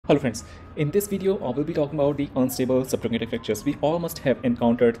Hello friends, in this video I will be talking about the unstable subtrochanteric fractures. We all must have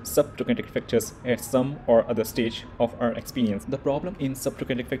encountered subtrochanteric fractures at some or other stage of our experience. The problem in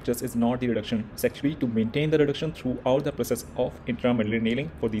subtrochanteric fractures is not the reduction, it's actually to maintain the reduction throughout the process of intramedullary nailing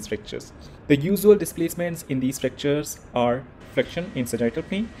for these fractures. The usual displacements in these fractures are flexion in sagittal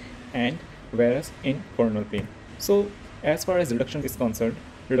plane and varus in coronal plane. So as far as reduction is concerned,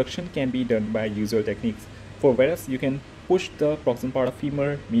 reduction can be done by usual techniques. For varus, you can push the proximal part of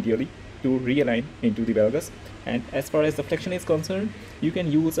femur medially to realign into the valgus, and as far as the flexion is concerned, you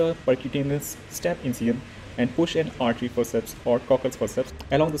can use a percutaneous step incision and push an artery forceps or Cockle's forceps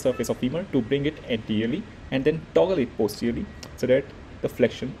along the surface of femur to bring it anteriorly and then toggle it posteriorly so that the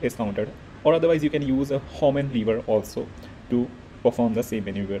flexion is countered. Or otherwise you can use a Homan lever also to perform the same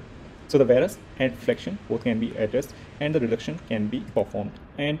maneuver. So the varus and flexion both can be addressed and the reduction can be performed.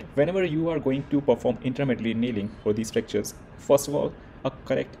 And whenever you are going to perform intramedullary nailing for these fractures, first of all, a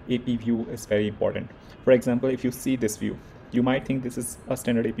correct AP view is very important. For example, if you see this view, you might think this is a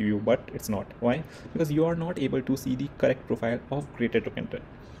standard AP view, but it's not. Why? Because you are not able to see the correct profile of greater trochanter.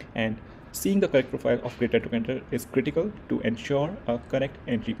 And seeing the correct profile of greater trochanter is critical to ensure a correct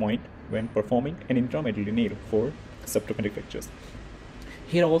entry point when performing an intramedullary nail for subtrochanteric fractures.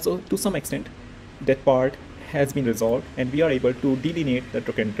 Here also, to some extent, that part has been resolved and we are able to delineate the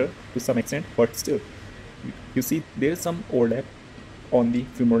trochanter to some extent, but still, you see there is some overlap on the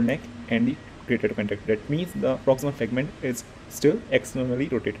femoral neck and the greater trochanter. That means the proximal fragment is still externally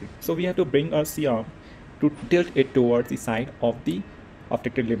rotated. So we have to bring our C-arm to tilt it towards the side of the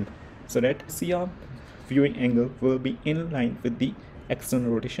affected limb so that C-arm viewing angle will be in line with the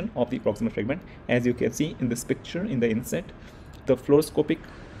external rotation of the proximal fragment. As you can see in this picture in the inset, the fluoroscopic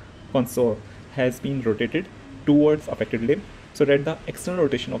console has been rotated towards affected limb so that the external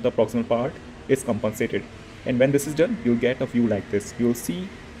rotation of the proximal part is compensated. And when this is done, you'll get a view like this. You'll see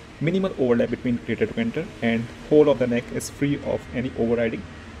minimal overlap between greater trochanter, and whole of the neck is free of any overriding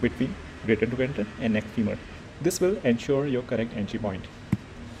between greater trochanter and neck femur. This will ensure your correct entry point.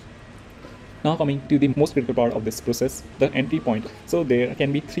 Now coming to the most critical part of this process, the entry point. So there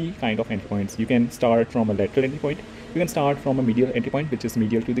can be three kinds of entry points. You can start from a lateral entry point, you can start from a medial entry point which is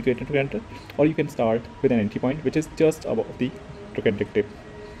medial to the greater trochanter, or you can start with an entry point which is just above the trochanteric tip.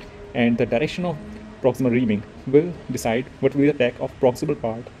 And the direction of proximal reaming will decide what will be the track of proximal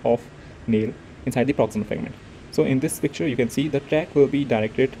part of nail inside the proximal fragment. So in this picture you can see the track will be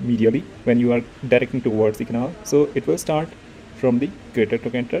directed medially when you are directing towards the canal. So it will start from the greater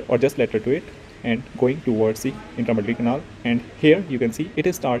trochanter or just lateral to it and going towards the intramedullary canal, and here you can see it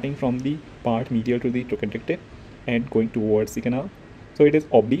is starting from the part medial to the trochanteric tip and going towards the canal. So it is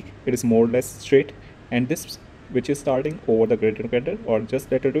oblique, it is more or less straight, and this which is starting over the greater trochanter or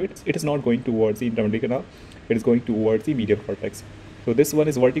just lateral to it, it is not going towards the intramedullary canal, it is going towards the medial cortex. So this one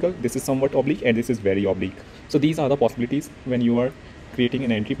is vertical, this is somewhat oblique, and this is very oblique. So these are the possibilities when you are creating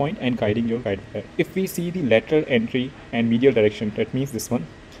an entry point and guiding your guide wire. If we see the lateral entry and medial direction, that means this one,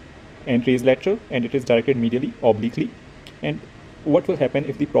 entry is lateral and it is directed medially, obliquely. And what will happen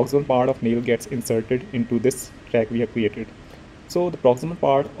if the proximal part of nail gets inserted into this track we have created? So the proximal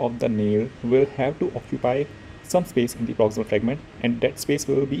part of the nail will have to occupy some space in the proximal fragment, and that space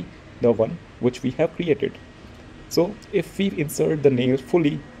will be the one which we have created. So if we insert the nail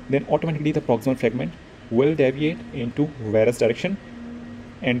fully, then automatically the proximal fragment will deviate into varus direction,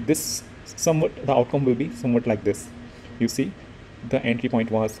 and this somewhat, the outcome will be somewhat like this. You see, the entry point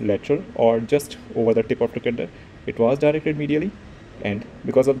was lateral or just over the tip of trochanter, it was directed medially, and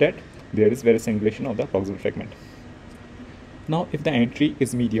because of that there is varus angulation of the proximal fragment. Now if the entry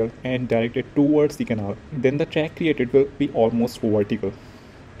is medial and directed towards the canal, then the track created will be almost vertical,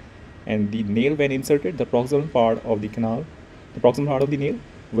 and the nail when inserted, the proximal part of the canal, the proximal part of the nail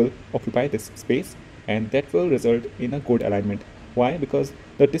will occupy this space, and that will result in a good alignment. Why? Because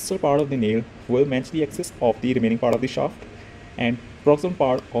the distal part of the nail will match the axis of the remaining part of the shaft, and proximal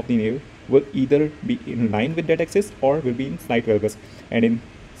part of the nail will either be in line with that axis or will be in slight valgus. And in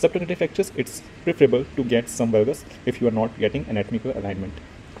subtrochanteric fractures, it's preferable to get some valgus if you are not getting anatomical alignment.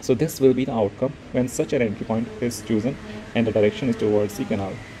 So this will be the outcome when such an entry point is chosen and the direction is towards the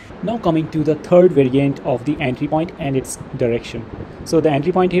canal. Now coming to the third variant of the entry point and its direction. So the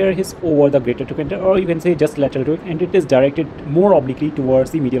entry point here is over the greater trochanter, or you can say just lateral to it, and it is directed more obliquely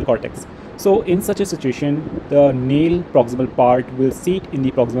towards the medial cortex. So in such a situation, the nail proximal part will seat in the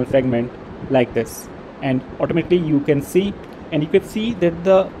proximal fragment like this, and automatically you can see that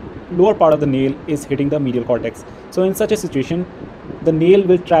the lower part of the nail is hitting the medial cortex. So in such a situation, the nail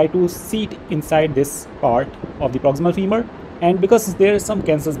will try to seat inside this part of the proximal femur And because there is some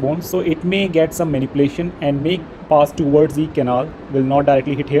cancellous bone, so it may get some manipulation and may pass towards the canal, will not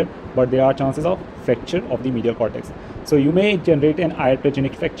directly hit here, but there are chances of fracture of the medial cortex. So you may generate an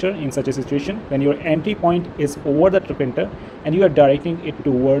iatrogenic fracture in such a situation when your entry point is over the trochanter and you are directing it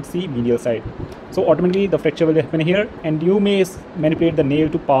towards the medial side. So automatically the fracture will happen here, and you may manipulate the nail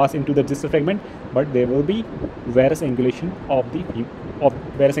to pass into the distal fragment, but there will be varus angulation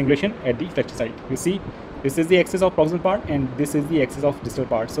varus angulation at the fracture site. You see, this is the axis of proximal part and this is the axis of distal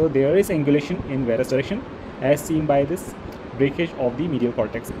part. So there is angulation in varus direction as seen by this breakage of the medial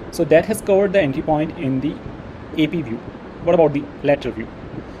cortex. So that has covered the entry point in the AP view. What about the lateral view?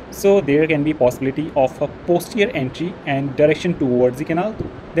 So there can be possibility of a posterior entry and direction towards the canal.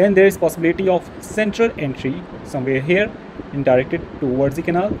 Then there is possibility of central entry somewhere here and directed towards the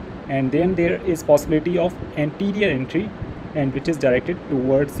canal. And then there is possibility of anterior entry and which is directed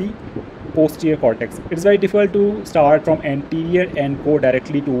towards the posterior cortex. It is very difficult to start from anterior and go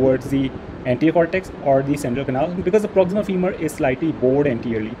directly towards the anterior cortex or the central canal because the proximal femur is slightly bowed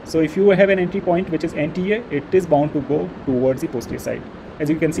anteriorly. So if you have an entry point which is anterior, it is bound to go towards the posterior side. As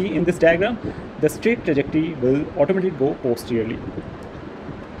you can see in this diagram, the straight trajectory will automatically go posteriorly.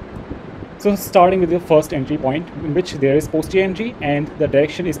 So starting with the first entry point in which there is posterior entry and the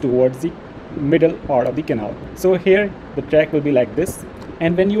direction is towards the middle part of the canal. So here the track will be like this,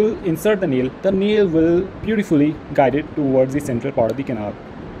 and when you insert the nail will beautifully guide it towards the central part of the canal.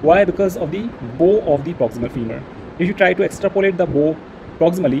 Why? Because of the bow of the proximal femur. If you try to extrapolate the bow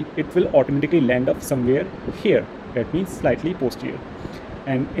proximally, it will automatically land up somewhere here. That means slightly posterior.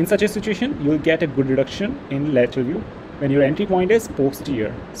 And in such a situation, you will get a good reduction in lateral view when your entry point is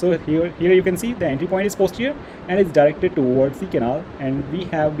posterior. So here you can see the entry point is posterior and it's directed towards the canal, and we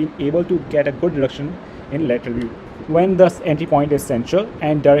have been able to get a good reduction in lateral view. When the entry point is central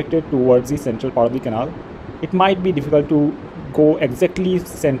and directed towards the central part of the canal, it might be difficult to go exactly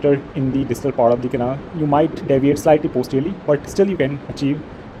centered in the distal part of the canal. You might deviate slightly posteriorly, but still you can achieve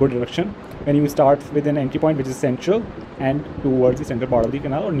good reduction when you start with an entry point which is central and towards the central part of the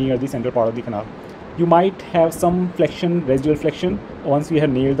canal or near the central part of the canal. You might have some flexion, residual flexion once we have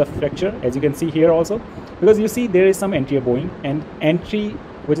nailed the fracture, as you can see here also, because you see there is some anterior bowing, and entry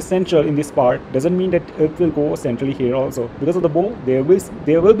which is central in this part doesn't mean that it will go centrally here also. Because of the bow, there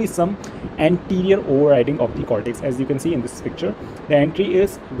will be some anterior overriding of the cortex. As you can see in this picture, the entry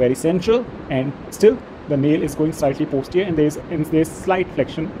is very central and still the nail is going slightly posterior, and there is slight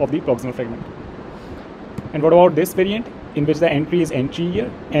flexion of the proximal fragment. And what about this variant in which the entry is anterior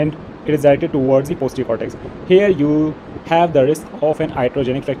and it is directed towards the posterior cortex? Here you have the risk of an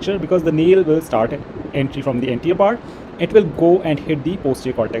iatrogenic fracture because the nail will start at entry from the anterior part. It will go and hit the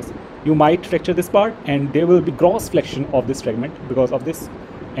posterior cortex. You might fracture this part, and there will be gross flexion of this fragment because of this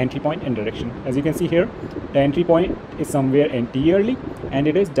entry point and direction. As you can see here, the entry point is somewhere anteriorly and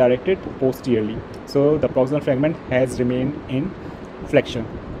it is directed posteriorly. So the proximal fragment has remained in flexion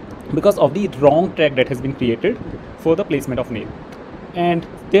because of the wrong track that has been created for the placement of nail. And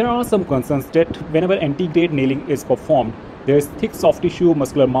there are some concerns that whenever antegrade nailing is performed, there is thick soft tissue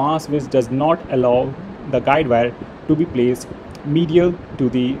muscular mass which does not allow the guide wire to be placed medial to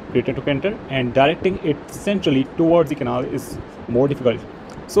the greater trochanter, and directing it centrally towards the canal is more difficult.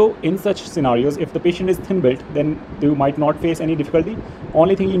 So in such scenarios, if the patient is thin built, then you might not face any difficulty.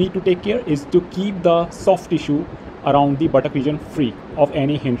 Only thing you need to take care is to keep the soft tissue around the buttock region free of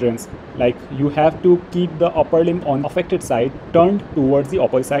any hindrance. Like you have to keep the upper limb on affected side turned towards the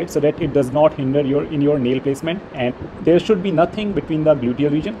opposite side so that it does not hinder your nail placement, and there should be nothing between the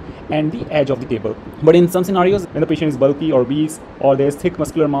gluteal region and the edge of the table. But in some scenarios, when the patient is bulky or obese, or there is thick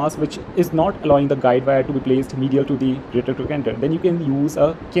muscular mass which is not allowing the guide wire to be placed medial to the greater trochanter, then you can use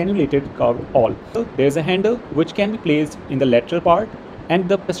a cannulated curved awl. So there is a handle which can be placed in the lateral part, and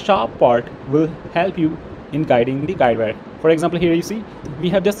the sharp part will help you in guiding the guide wire. For example, here you see we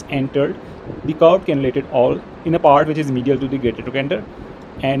have just entered the curved cannulated awl in a part which is medial to the greater trochanter,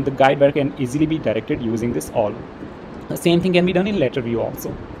 and the guide wire can easily be directed using this awl. The same thing can be done in lateral view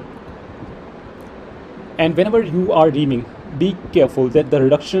also. And whenever you are reaming, be careful that the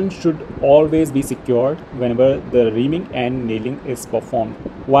reduction should always be secured whenever the reaming and nailing is performed.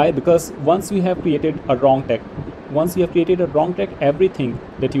 Why? Because once you have created a wrong track, everything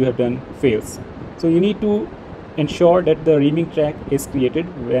that you have done fails. So you need to ensure that the reaming track is created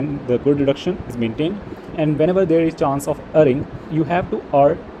when the good reduction is maintained, and whenever there is chance of erring, you have to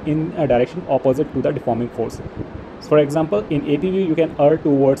err in a direction opposite to the deforming force. So for example, in AP view you can err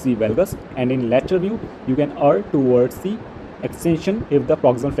towards the valgus, and in lateral view you can err towards the extension if the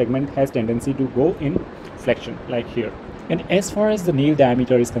proximal fragment has tendency to go in flexion, like here. And as far as the nail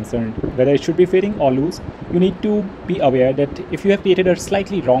diameter is concerned, whether it should be fitting or loose, you need to be aware that if you have created a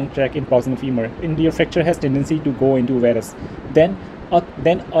slightly wrong track in proximal femur and your fracture has tendency to go into varus, then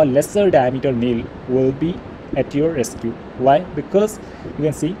a lesser diameter nail will be at your rescue. Why? Because you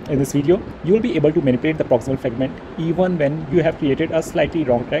can see in this video, you will be able to manipulate the proximal fragment even when you have created a slightly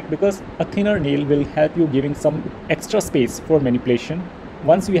wrong track, because a thinner nail will help you giving some extra space for manipulation.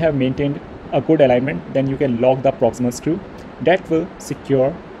 Once you have maintained a good alignment, then you can lock the proximal screw. That will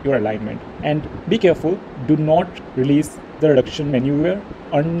secure your alignment. And be careful, do not release the reduction maneuver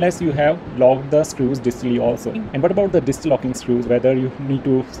unless you have locked the screws distally also. And what about the distal locking screws, whether you need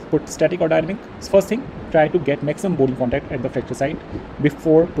to put static or dynamic? First thing, try to get maximum bony contact at the fracture site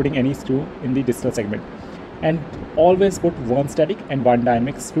before putting any screw in the distal segment. And always put one static and one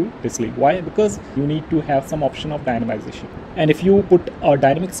dynamic screw distally. Why? Because you need to have some option of dynamization. And if you put a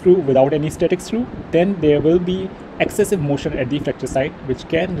dynamic screw without any static screw, then there will be excessive motion at the fracture site, which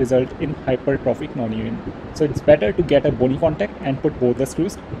can result in hypertrophic non-union. So it's better to get a bony contact and put both the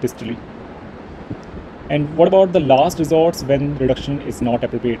screws distally. And what about the last resorts when reduction is not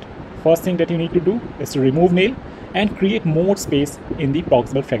appropriate? First thing that you need to do is to remove nail and create more space in the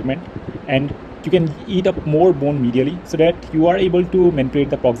proximal fragment, and you can eat up more bone medially so that you are able to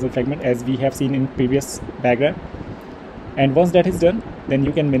manipulate the proximal fragment as we have seen in previous diagram. And once that is done, then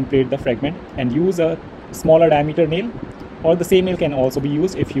you can manipulate the fragment and use a smaller diameter nail, or the same nail can also be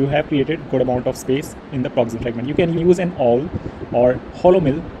used if you have created good amount of space in the proximal fragment. You can use an awl or hollow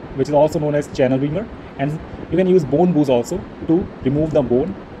mill, which is also known as channel reamer, and you can use bone boos also to remove the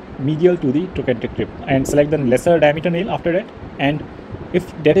bone medial to the trochanteric tip, and select the lesser diameter nail after that. And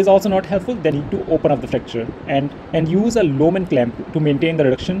if that is also not helpful, then you need to open up the fracture and use a Lohmann clamp to maintain the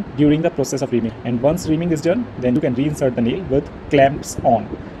reduction during the process of reaming. And once reaming is done, then you can reinsert the nail with clamps on.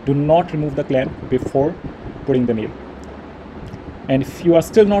 Do not remove the clamp before putting the nail. And if you are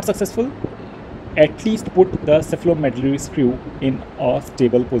still not successful, at least put the cephalomedullary screw in a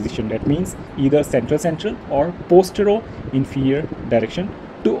stable position. That means either central or postero-inferior direction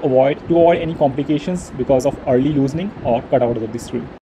to avoid any complications because of early loosening or cutout of the screw.